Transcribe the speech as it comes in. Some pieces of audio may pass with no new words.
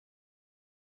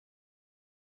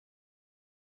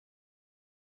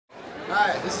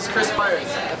Hi, this is Chris Byers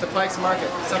at the Pike's Market.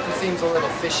 Something seems a little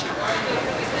fishy.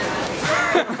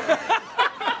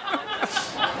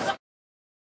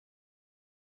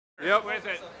 Yep. With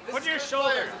it. Put your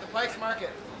shoulder. At the Pike's Market.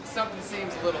 Something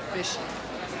seems a little fishy.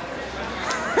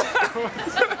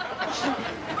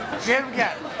 Jim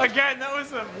again. Again, that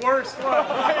was the worst one.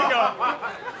 There you go.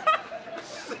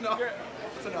 It's enough.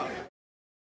 It's enough.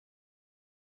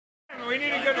 We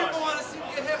need a good one. People want to see me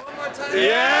get hit one more time.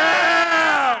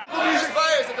 Yeah! Chris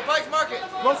Byers at the Pike's Market.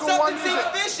 Local Something seems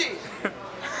fishy.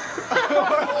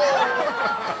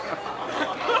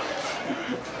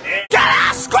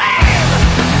 Gotta scream!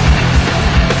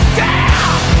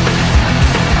 Damn!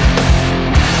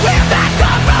 We're that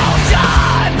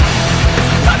corrosion!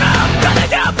 What I'm gonna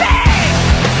do, babe!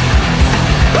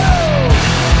 Woo!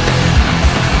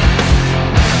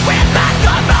 We're that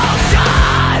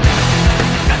corrosion!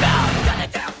 What I'm gonna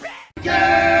do, babe!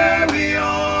 Carry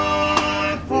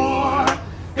on, for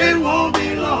it won't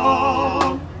be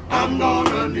long. I'm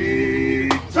gonna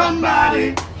need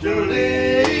somebody to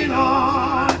lean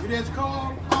on. It is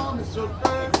called on the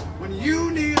surface when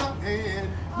you need a hand.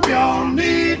 We all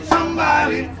need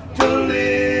somebody to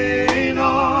lean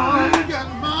on. You got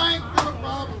mind got a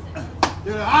problem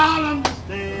that I'll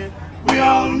understand. We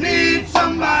all need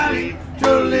somebody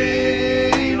to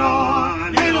lean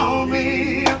on. Lean on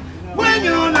me when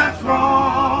you're not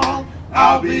strong.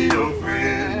 I'll be your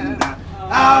friend.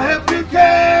 I'll help you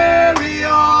carry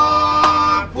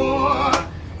on, for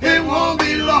it won't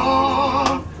be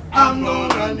long. I'm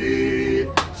gonna need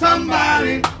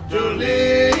somebody to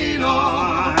lean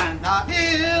on. Now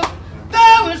if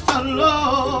there is a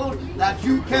load that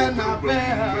you cannot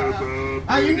bear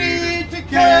and you need to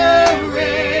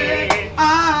carry,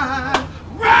 I'm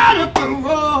right up the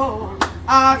road.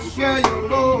 I'll share your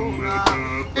load.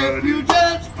 If you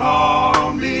just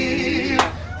call me,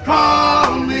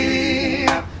 call me,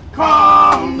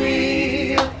 call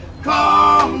me,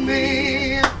 call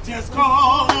me. Just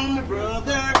call me,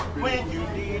 brother, when you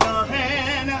need a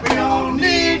hand. We all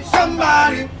need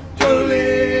somebody to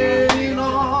lean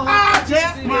on. I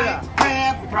just might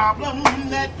have a problem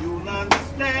that you'll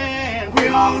understand. We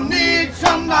all need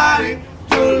somebody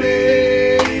to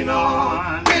lean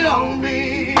on. Lean on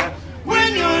me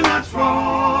when you're not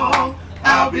strong.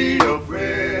 I'll be your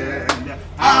friend.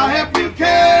 I'll help you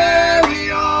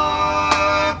carry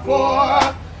on,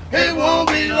 for it won't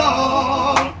be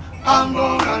long. I'm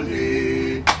gonna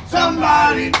need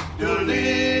somebody to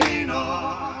lean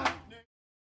on.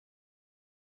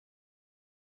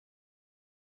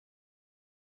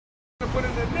 Put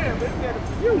it in there, but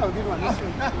you know, good one. This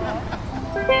one.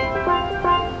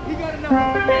 You got enough.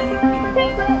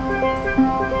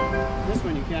 This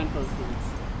one you can post it.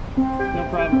 No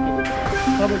problem.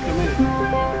 Public domain.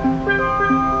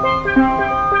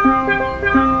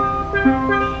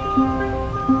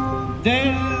 De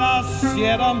la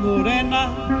Sierra Morena,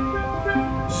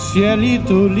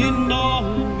 cielito lindo,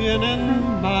 vienen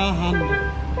bajando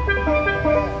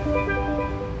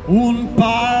un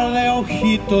par de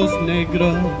ojitos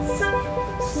negros,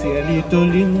 cielito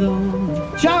lindo,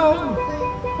 chao,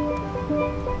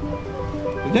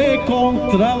 de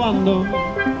contrabando.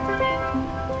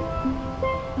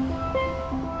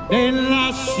 De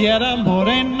la Sierra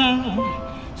Morena,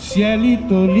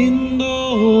 cielito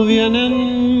lindo,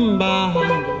 vienen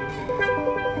bajando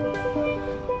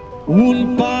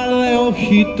un par de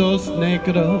ojitos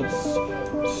negros,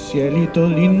 cielito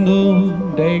lindo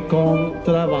de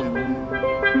contrabando.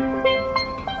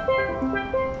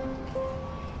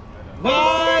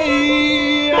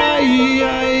 Ay, ay,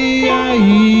 ay, ay,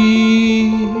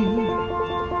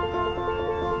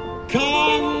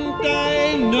 canta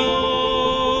y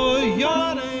no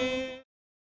llores.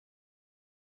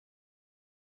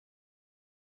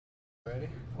 Ready?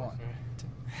 One, two.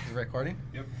 Is it recording?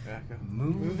 Yep.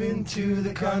 Moving to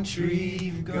the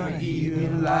country, gonna eat me a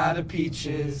lot of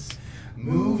peaches.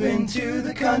 Moving to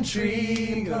the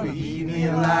country, gonna eat me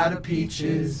a lot of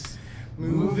peaches.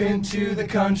 Moving to the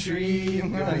country,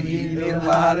 gonna eat me a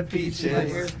lot of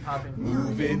peaches.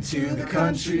 Moving to the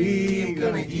country,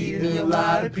 gonna eat me a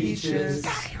lot of peaches.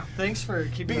 Thanks for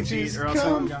keeping the Peaches beat, or else I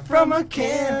come would've gone. from a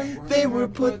can. They were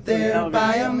put there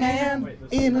by a man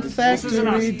in a This factory isn't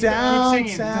us. Keep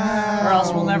singing, downtown. or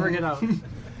else we'll never get out.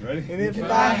 And if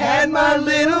I had my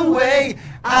little way,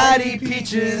 I'd eat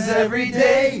peaches every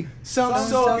day. Some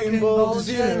soaking bowls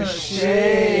in the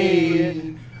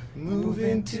shade.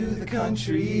 Moving to the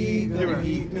country, gonna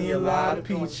eat me a lot of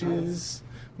peaches.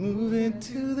 Moving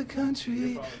to the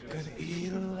country, gonna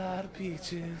eat a lot of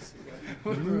peaches.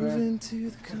 Moving to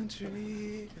the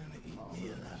country, gonna eat me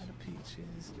a lot of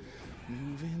peaches.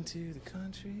 Moving to the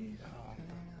country.